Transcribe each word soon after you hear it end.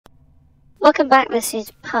Welcome back, this is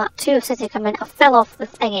part 2 of City Comment. I fell off the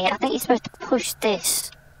thingy. I think you're supposed to push this.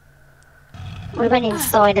 We went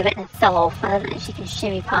inside of it and it fell off. I don't know if you can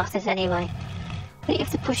shimmy past this anyway. I think you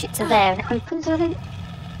have to push it to there and it opens, I think.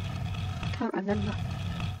 Can't remember.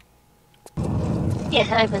 Yes,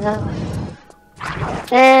 it opens up.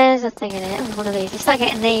 There's a thing in it, one of these. You start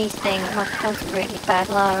getting these things, my health's really bad,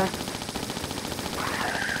 Lara.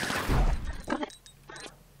 Right.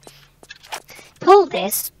 Pull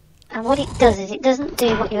this. And what it does is it doesn't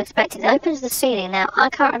do what you expected. It opens the ceiling. Now, I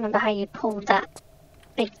can't remember how you pulled that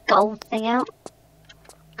big gold thing out.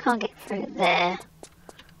 Can't get through there.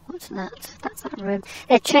 What's that? That's that room.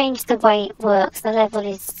 They've changed the way it works. The level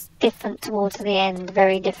is different towards the end.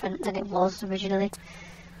 Very different than it was originally.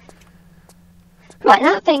 Right,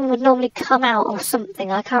 that thing would normally come out or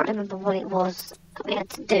something. I can't remember what it was that we had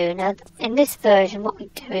to do. Now, in this version, what we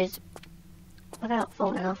do is... Without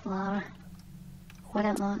falling off, Lara. I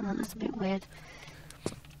don't like that, that's a bit weird.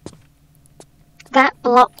 That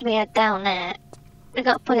block we had down there, we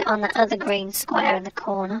got to put it on that other green square in the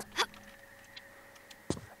corner.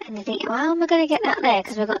 And you think, well, how am I going to get that there?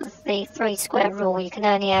 Because we've got the 3 square rule, you can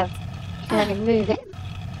only move it.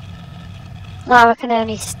 Lara can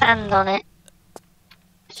only stand on it.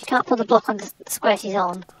 She can't put the block on the square she's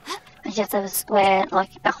on. And she has to have a square,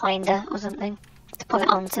 like, behind her or something, to put it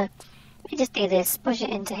onto. You just do this, push it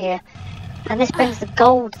into here. And this brings the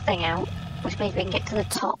gold thing out, which means we can get to the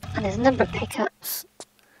top. And there's a number of pickups.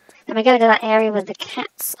 Then we go to that area where the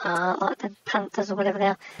cats are, like the panthers or whatever they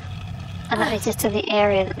are. And that leads us to the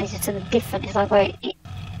area that leads us to the different. It's like where it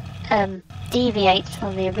deviates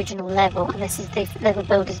from the original level. And this is the level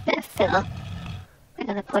builder's bit of filler we're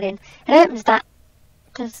going to put in. It opens that.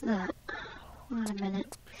 Does that? Wait a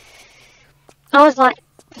minute. I was like...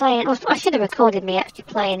 I should have recorded me actually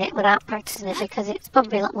playing it without practicing it because it's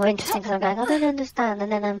probably a lot more interesting because I'm going, I don't understand, and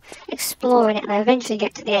then I'm exploring it and I eventually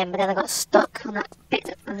get to the end, but then I got stuck on that bit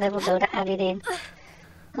that the level builder added in.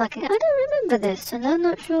 Like, I don't remember this and I'm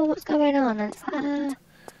not sure what's going on. And it's like,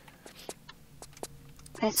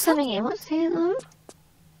 there's something here. What's here though?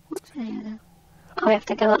 What's here then? Oh, we have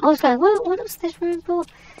to go up. I was going, what's this room for?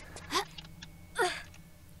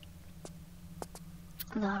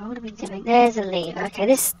 No, what are we doing? There's a lever. Okay,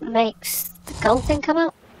 this makes the gold thing come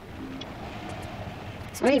out.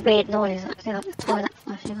 It's a really weird noise, actually, like the toilet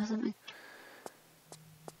flushing or something.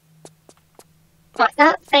 Right,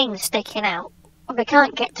 that thing's sticking out. We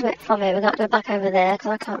can't get to it from here. We've got to go back over there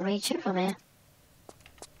because I can't reach it from here.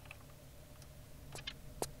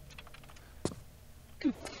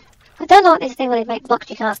 I don't like this thing where they make blocks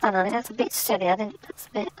you can't stand on it. That's a bit silly. I think that's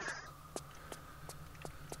a bit...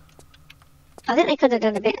 I think they could have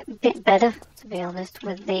done a bit better, to be honest,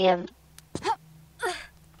 with the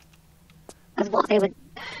with what they would.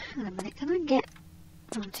 Wait a minute, can I get?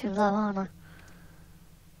 I'm too low, aren't I?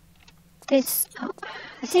 This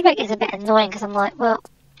feedback is a bit annoying because I'm like, well,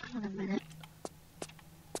 hang on a minute.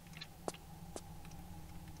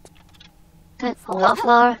 Don't fall off,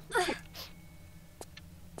 Lara.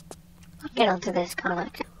 I'll get onto this, can't I?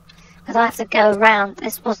 Because I have to go around.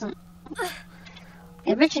 This wasn't.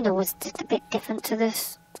 The original was just a bit different to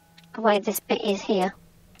this, the way this bit is here.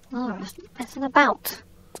 Lara's messing about.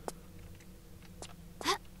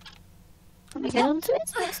 Let me get onto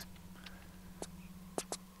it. Yes.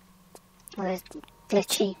 Well, there's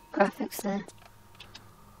glitchy graphics there.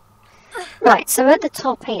 Right, so we're at the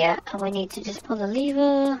top here, and we need to just pull the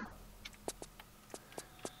lever.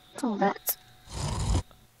 Pull that.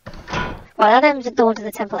 Right, that opens the door to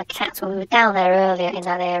the Temple of Cats, where we were down there earlier in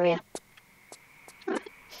that area.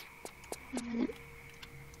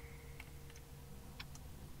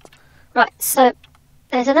 Right, so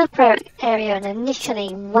there's an upper area, and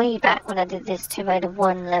initially, way back when I did this 2 mode of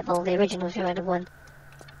 1 level, the original 2 mode of 1,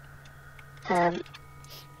 I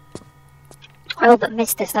all but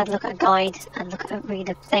missed this. I'd look at a guide and read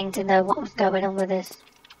a thing to know what was going on with this.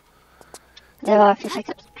 There are a few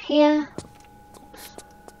pickups here.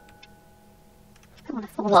 I don't want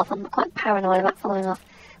to fall off. I'm quite paranoid about falling off.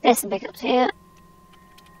 There's some pickups here.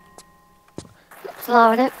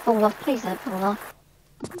 Lara, don't fall off. Please don't fall off.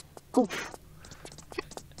 Oof.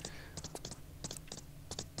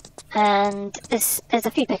 And there's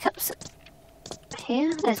a few pickups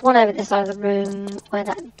here. There's one over this side of the room where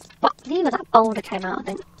that boulder came out, I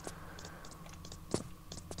think.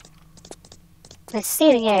 There's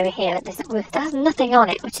ceiling area here. There's a roof that has nothing on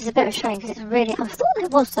it, which is a bit of a shame because it's really. I thought there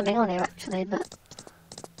was something on here actually, but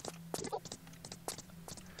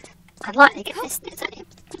I'd like to get this. I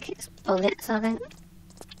think it's bullets, I think.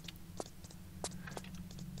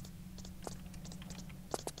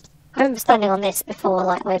 I remember standing on this before,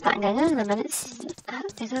 like way back, and going, "Oh, a minute, this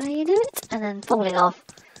Is that how you do it? And then falling off.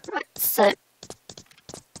 Right, so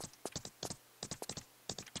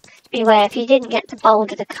beware, if you didn't get the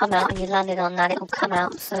boulder to come out and you landed on that, it'll come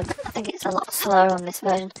out, so I think it's a lot slower on this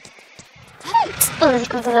version. Oh, there's a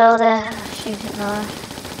crocodile there. Shoot it now.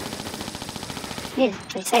 You need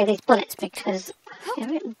to save these bullets because you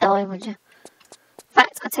wouldn't die, would you? In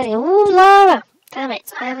fact, I tell you, ooh, Lara! Damn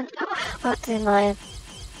it, I haven't got to my...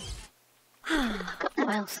 I've got no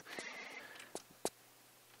else.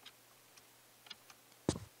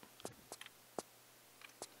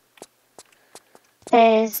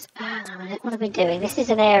 There's... hang on a minute, what are we doing? This is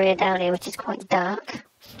an area down here which is quite dark.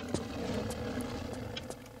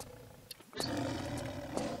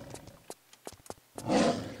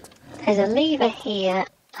 There's a lever here.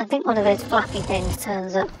 I think one of those flappy things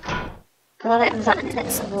turns up. Well, that opens that and it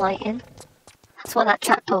lets some light in. That's what that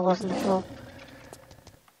trapdoor was on the floor.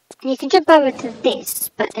 And you can jump over to this,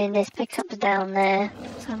 but then there's pickups down there.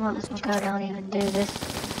 So I might as well go down here and do this.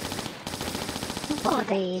 What are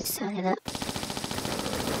these turning up?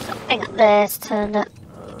 Thing up there's turned up.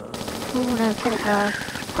 Oh no, kill it now.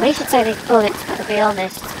 Well, you should say these bullets, but to be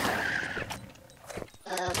honest.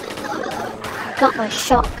 I've got my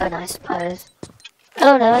shotgun, I suppose.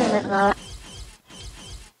 Oh no, I didn't like that.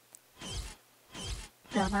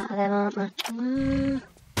 No, I'm out of them, aren't I?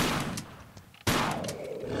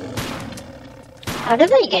 How do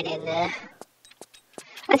they get in there?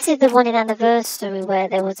 This is the one in Anniversary where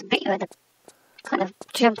there was a bit where the kind of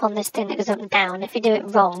jump on this thing that goes up and down. If you do it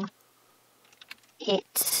wrong,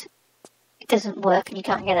 it doesn't work and you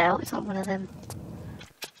can't get out. It's not one of them.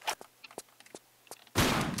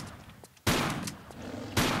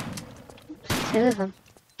 Oops, 2 of them.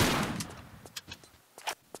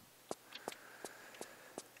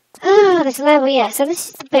 Ah, this level, yeah. So this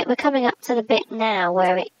is the bit, we're coming up to the bit now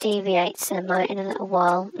where it deviates in a little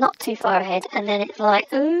while. Not too far ahead. And then it's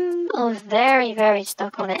like, ooh, I was very, very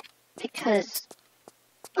stuck on it. Because,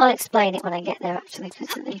 I'll explain it when I get there actually.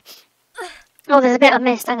 Oh, there's a bit I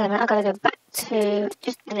missed. Hang on a minute, I've got to go back to,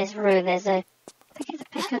 just in this room, there's a, I think it's a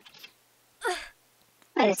pickup. Oh,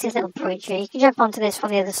 there's this little bridge here. You can jump onto this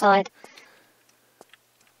from the other side.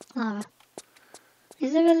 Oh.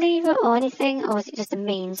 Is there a lever or anything, or is it just a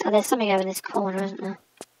means? Oh, there's something over in this corner, isn't there?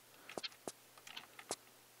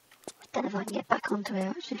 I don't know if I can get back onto it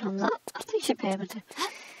actually from that. I think I should be able to.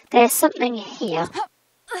 There's something here.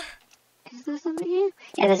 Is there something here?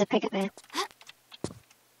 Yeah, there's a pickup here.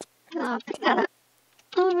 Oh, I'll pick that up.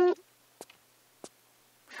 Oh,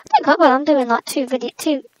 I don't know, I'm doing like 2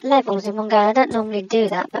 levels in one go. I don't normally do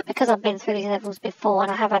that, but because I've been through these levels before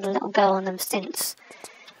and I have had a little go on them since.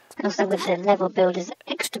 And also with the level builders,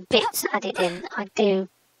 extra bits added in, I do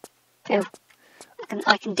feel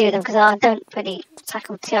I can do them because I don't really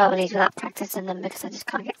tackle TRLEs without practicing them because I just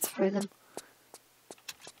can't get through them.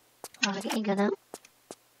 I'll get your gun out.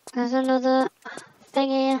 There's another thing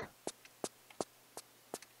here.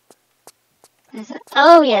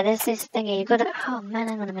 Oh yeah, there's this thing here. You got to. Oh man,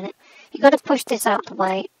 hang on a minute. You got to push this out the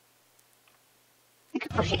way. You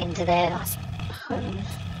can push it into there, I suppose.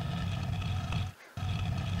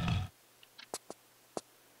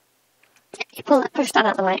 You push that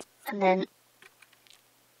out of the way, and then...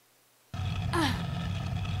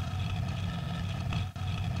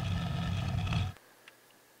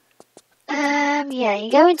 yeah,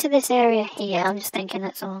 you go into this area here. I'm just thinking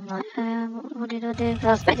that's all. I'm like, what did I do? Because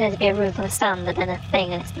I was expecting there to be a roof on a stand, and then a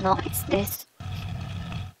thing, and it's not, it's this.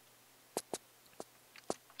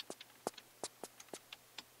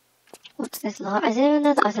 What's this like? Is there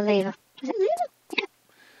another? Oh, it's a lever. Is it a lever? Yeah.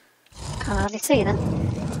 Can't hardly see that.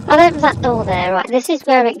 I'll open that door there, right, this is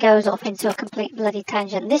where it goes off into a complete bloody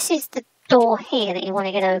tangent. This is the door here that you want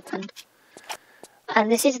to get open.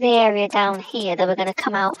 And this is the area down here that we're going to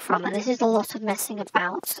come out from, and this is a lot of messing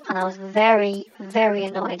about, and I was very, very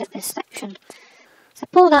annoyed at this section. So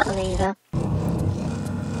pull that lever,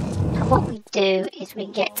 and what we do is we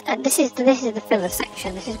get, and this is the filler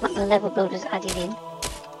section, this is what the level builders added in.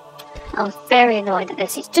 I was very annoyed at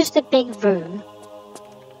this, it's just a big room.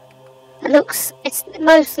 It's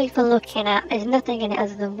mostly for looking at, there's nothing in it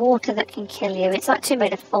other than water that can kill you. It's like 2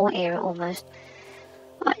 made of 4 era almost.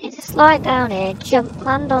 Right, you just slide down here, jump,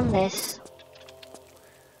 land on this.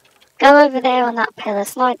 Go over there on that pillar,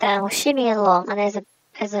 slide down, we'll shimmy along, and there's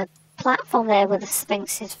a platform there with the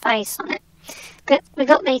Sphinx's face on it. But we've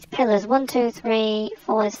got these pillars, 1, 2, 3,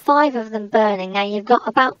 4, there's 5 of them burning. Now you've got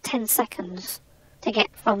about 10 seconds to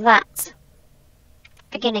get from that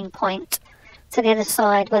beginning point to the other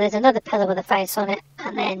side where there's another pillar with a face on it,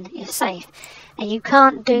 and then you're safe. And you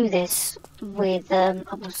can't do this with, I'm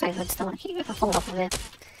going to save, I just don't want to keep it if I fall off of here.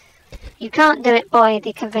 You can't do it by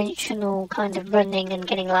the conventional kind of running and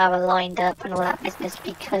getting lava lined up and all that business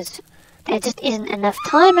because there just isn't enough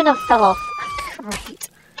time and I fell off. Great.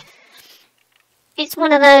 It's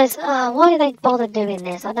one of those, why do they bother doing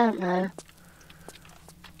this? I don't know.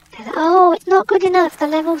 Oh, it's not good enough, the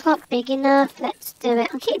level's not big enough, let's do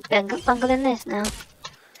it. I keep bungling this now.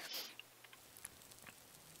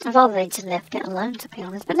 I'd rather they just left it alone, to be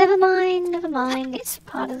honest. But never mind, it's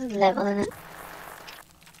part of the level, isn't it?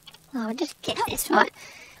 Oh, just get this right.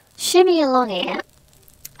 Shimmy along here.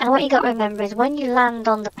 And what you got to remember is when you land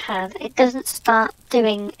on the pad, it doesn't start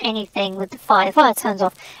doing anything with the fire. The fire turns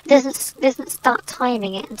off. It doesn't start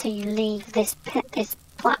timing it until you leave this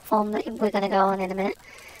platform that we're going to go on in a minute.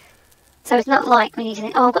 So it's not like when you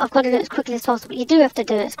think, oh, I've got to do it as quickly as possible. You do have to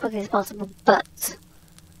do it as quickly as possible, but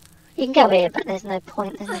you can go here, but there's no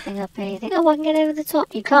point. There's nothing up here. You think, oh, I can get over the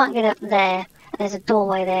top. You can't get up there. And there's a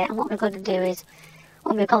doorway there. And what we're going to do is,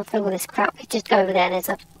 when we've gone through all this crap, we just go over there. There's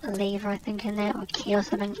a lever, I think, in there, or a key or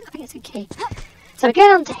something. I think it's a key. So we get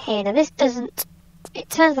onto here. Now this doesn't, it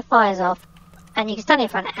turns the fires off, and you can stand here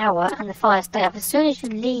for an hour, and the fires stay off. As soon as you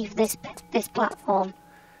leave this platform,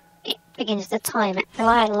 it begins to time it. Now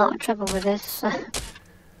I had a lot of trouble with this, so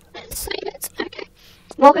let's save it. Okay.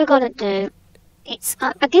 What we've got to do, it's,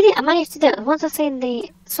 I did it, I managed to do it. Once I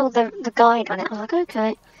saw the guide on it, I was like,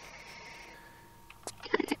 okay.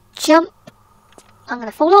 Jump. I'm going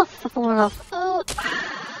to fall off. I've fallen off. Oh,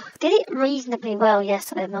 did it reasonably well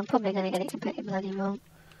yesterday, but I'm probably going to get it completely bloody wrong.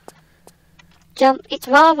 Jump. It's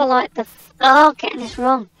rather like the... Oh, I'm getting this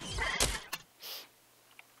wrong.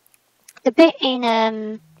 The bit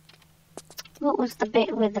in... What was the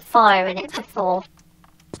bit with the fire in it before?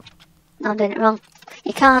 No, I'm doing it wrong.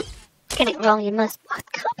 You can't get it wrong. You must... I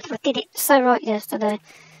can't believe I did it so right yesterday.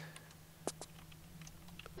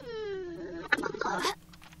 Come on, Laura.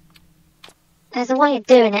 There's a way of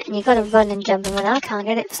doing it, and you've got to run and jump and run. I can't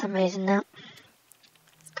get it for some reason now.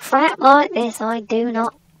 Crap like this, I do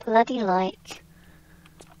not bloody like.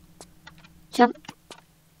 Jump.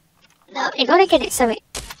 No, you've got to get it so it...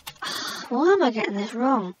 Why am I getting this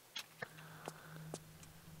wrong?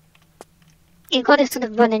 You've got to sort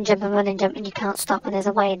of run and jump, and you can't stop, and there's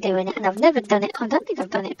a way of doing it. And I've never done it. I don't think I've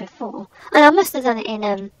done it before. And I must have done it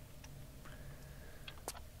in,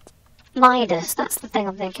 Midas. That's the thing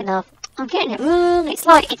I'm thinking of. I'm getting it wrong. It's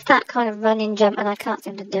like it's that kind of running jump, and I can't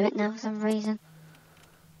seem to do it now for some reason.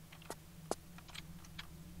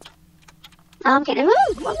 I'm getting it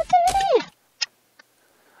wrong. What am I doing here?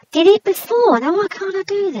 I did it before. Now why can't I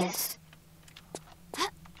do this?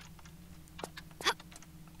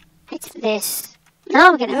 It's this. No,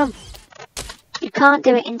 I'm getting it wrong. You can't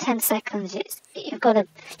do it in 10 seconds. You've got to.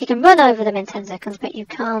 You can run over them in 10 seconds, but you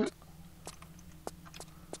can't.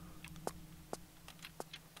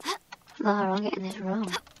 Lara, I'm getting this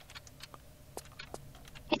wrong.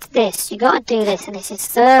 It's this. You gotta do this, and this is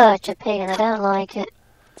such a pig, and I don't like it.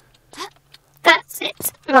 That's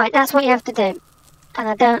it. Right, that's what you have to do.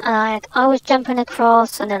 And I was jumping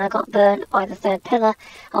across, and then I got burnt by the third pillar.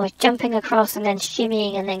 I was jumping across, and then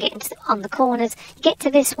shimmying, and then getting on the corners. You get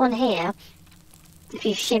to this one here. If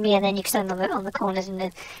you shimmy, and then you stand on the corners, and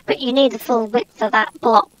then, but you need the full width of that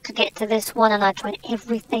block to get to this one, and I tried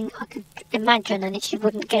everything I could imagine, and she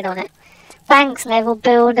wouldn't get on it. Thanks, level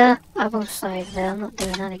builder. I will save there. I'm not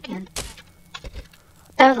doing that again.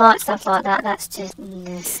 Don't like stuff like that. That's just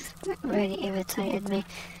that really irritated me.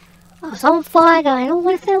 I was on fire going, oh,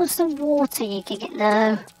 what if there was some water you could get?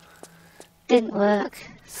 No. Didn't work.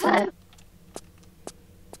 So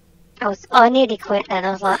I nearly quit then.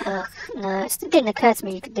 I was like, ugh, no. It didn't occur to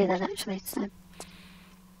me you could do that actually. So I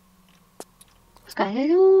was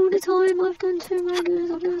going, all the time I've done 2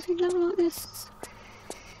 regulars, I've never seen a level like this.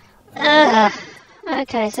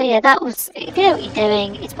 Okay, so yeah, that was, if you know what you're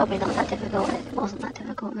doing, it's probably not that difficult. It wasn't that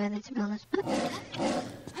difficult really, to be honest. But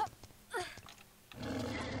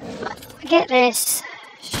right, forget this.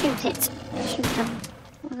 Shoot it. Shoot them.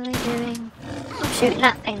 What are they doing? I'm shooting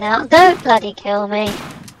that thing now. Don't bloody kill me.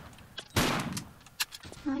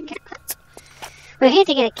 I get that. We're here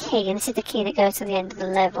to get a key, and this is the key that goes to the end of the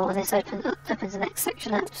level, and this opens the next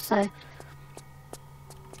section up, so...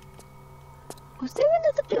 Was there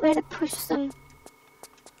another bit where to push some...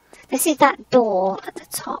 This is that door at the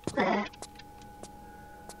top there.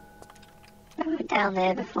 I went down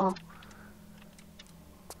there before.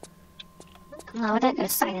 No, I don't go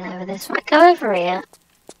sailing over this. Right, go over here.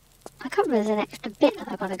 I can't remember if there's an extra bit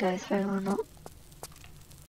that I've got to go through or not.